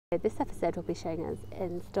This episode will be showing us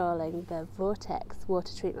installing the Vortex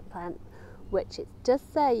water treatment plant, which it does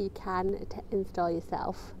say you can install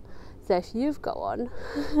yourself. So if you've got one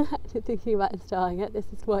and you're thinking about installing it, this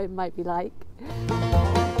is what it might be like.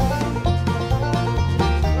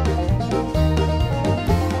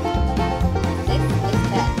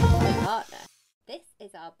 This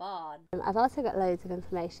is our barn. I've also got loads of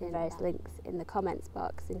information, various links in the comments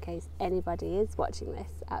box in case anybody is watching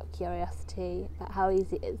this out of curiosity about how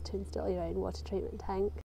easy it is to install your own water treatment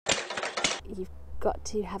tank. You've got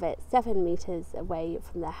to have it 7 metres away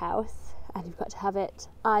from the house, and you've got to have it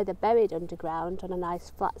either buried underground on a nice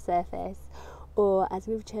flat surface, or as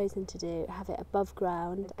we've chosen to do, have it above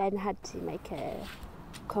ground. Ben had to make a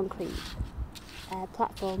concrete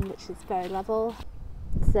platform which is very level.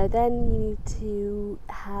 So then you need to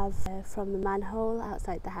have from the manhole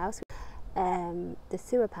outside the house the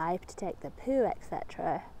sewer pipe to take the poo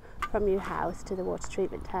etc. from your house to the water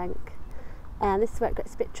treatment tank. And this is where it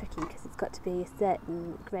gets a bit tricky because it's got to be a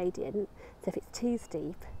certain gradient, so if it's too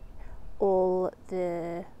steep, all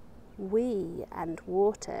the wee and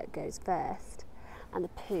water goes first and the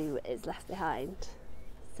poo is left behind,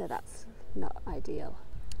 so that's not ideal.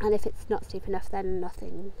 And if it's not steep enough, then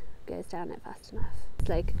nothing goes down it fast enough. It's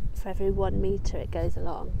like for every 1 metre it goes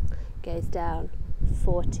along, it goes down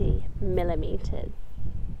 40 millimetres,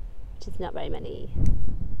 which is not very many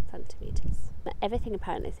centimetres. But everything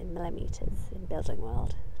apparently is in millimetres in building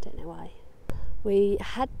world, I don't know why. We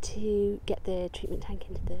had to get the treatment tank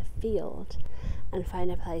into the field and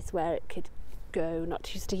find a place where it could go not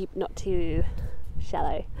too steep, not too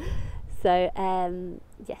shallow. So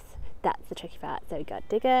yes, that's the tricky part. So we got a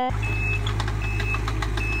digger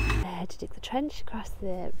to dig the trench across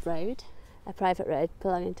the road, a private road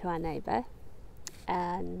belonging to our neighbour,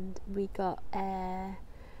 and we got a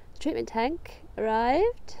treatment tank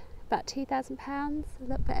arrived, about £2,000, a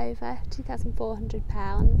little bit over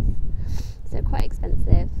 £2,400, so quite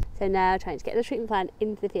expensive. So now trying to get the treatment plant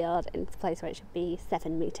into the field, into the place where it should be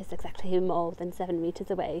 7 metres, exactly more than 7 metres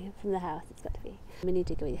away from the house it's got to be. The mini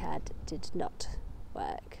digger we had did not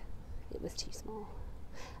work, it was too small,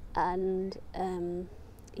 and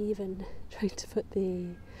even trying to put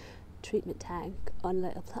the treatment tank on a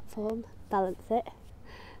little platform, balance it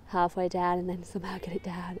halfway down and then somehow get it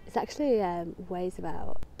down. It's actually weighs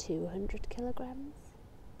about 200 kilograms.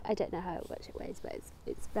 I don't know how much it weighs, but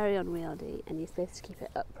it's very unwieldy, and you're supposed to keep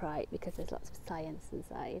it upright because there's lots of science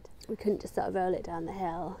inside. We couldn't just sort of roll it down the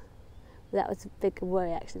hill. That was a big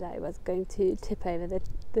worry actually, that it was going to tip over the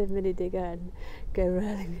mini digger and go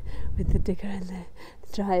rolling with the digger and the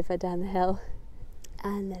driver down the hill.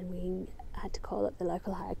 And then we had to call up the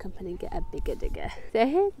local hire company and get a bigger digger. So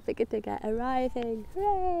here's the bigger digger arriving,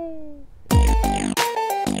 hooray!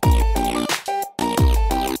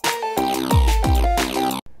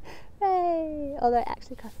 Hooray! Although it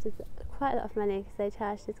actually cost us quite a lot of money because they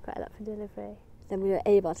charged us quite a lot for delivery. Then we were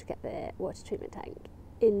able to get the water treatment tank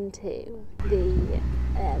into the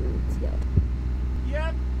field.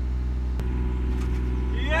 Yep!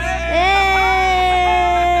 Yay!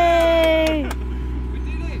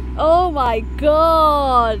 Oh my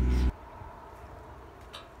god!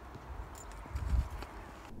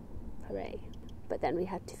 Hooray. But then we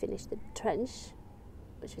had to finish the trench,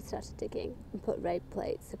 which we started digging, and put road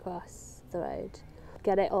plates across the road.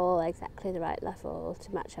 Get it all exactly the right level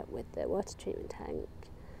to match up with the water treatment tank,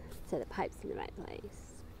 so the pipe's in the right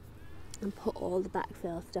place, and put all the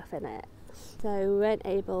backfill stuff in it. So we weren't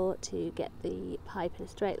able to get the pipe in a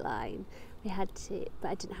straight line. We had to, but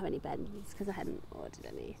I didn't have any bends because I hadn't ordered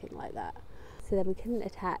anything like that. So then we couldn't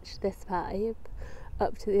attach this pipe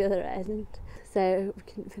up to the other end, so we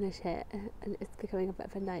couldn't finish it, and it's becoming a bit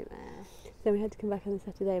of a nightmare. Then we had to come back on the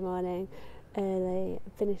Saturday morning early,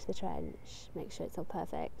 finish the trench, make sure it's all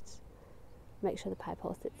perfect, make sure the pipe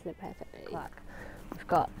all sits in it perfectly. We've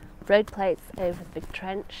got road plates over the big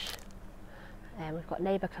trench. We've got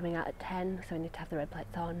neighbour coming out at 10, so we need to have the road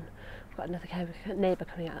plates on. We've got another neighbour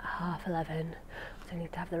coming out at 11:30, so we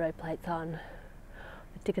need to have the road plates on.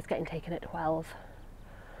 The digger's getting taken at 12.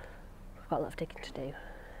 We've got a lot of digging to do.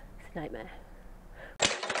 It's a nightmare.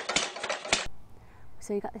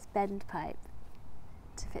 So we got this bend pipe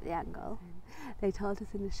to fit the angle. They told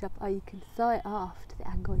us in the shop, oh, you can saw it off to the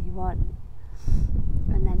angle you want,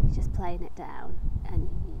 and then you just plane it down and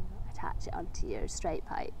you attach it onto your straight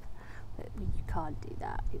pipe. But you can't do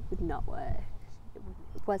that, it would not work. It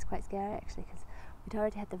was quite scary actually, because we'd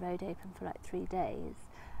already had the road open for like 3 days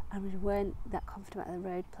and we weren't that confident about the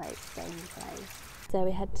road plates staying in place. So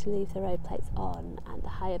we had to leave the road plates on, and the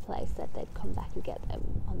hire place said they'd come back and get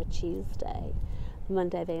them on the Tuesday,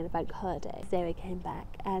 Monday being a bank holiday. So we came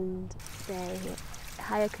back and they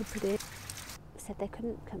hire company said they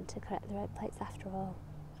couldn't come to correct the road plates after all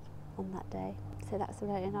on that day. So that's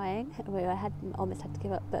very annoying. I almost had to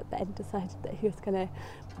give up, but Ben decided that he was going to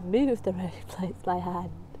move the road plates by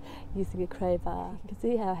hand using a crowbar. You can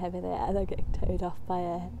see how heavy they are. They're getting towed off by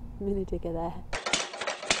a mini digger there.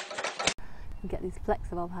 You get these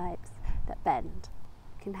flexible pipes that bend.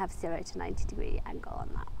 You can have 0 to 90 degree angle on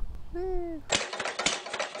that. Woo.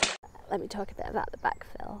 Let me talk a bit about the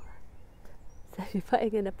backfill. So if you're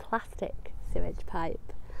putting in a plastic sewage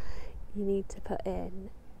pipe, you need to put in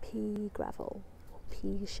pea gravel or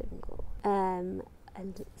pea shingle and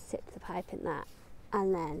sit the pipe in that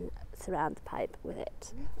and then surround the pipe with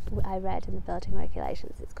it. I read in the building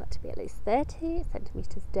regulations it's got to be at least 30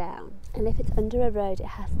 centimetres down, and if it's under a road it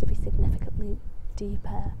has to be significantly deeper.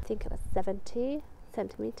 I think it was 70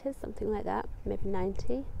 centimetres, something like that, maybe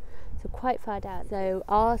 90, so quite far down. So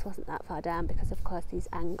ours wasn't that far down because of course these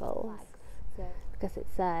angles, because it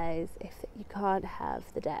says if you can't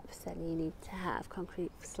have the depth then you need to have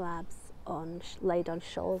concrete slabs laid on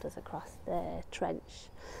shoulders across the trench.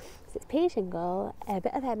 So it's pea shingle, a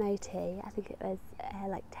bit of MOT, I think it was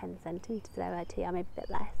like 10 centimetres of MOT or maybe a bit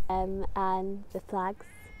less, and the flags,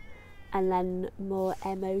 and then more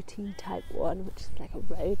MOT type one, which is like a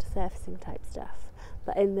road surfacing type stuff.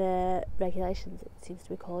 But in the regulations it seems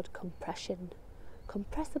to be called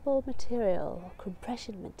compressible material, or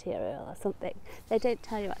compression material or something. They don't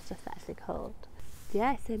tell you what stuff's actually called.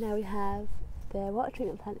 Yeah, so now we have the water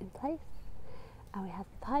treatment plant in place, and we have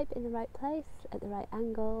the pipe in the right place at the right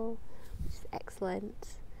angle, which is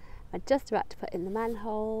excellent. I'm just about to put in the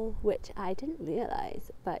manhole, which I didn't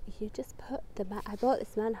realise, but you just put I bought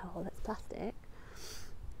this manhole that's plastic,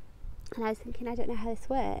 and I was thinking, I don't know how this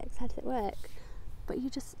works, how does it work? But you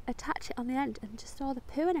just attach it on the end and just all the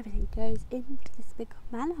poo and everything goes into this big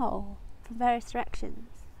manhole from various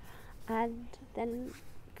directions, and then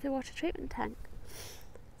the water treatment tank.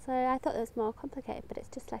 So I thought it was more complicated, but it's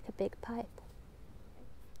just like a big pipe.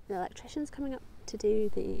 The electrician's coming up to do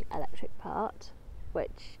the electric part,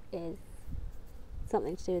 which is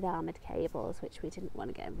something to do with armoured cables, which we didn't want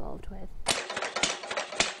to get involved with.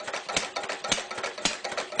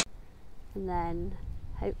 And then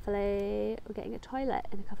hopefully we're getting a toilet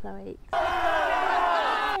in a couple of weeks.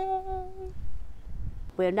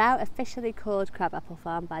 We're now officially called Crabapple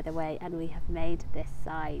Farm, by the way, and we have made this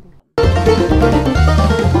sign.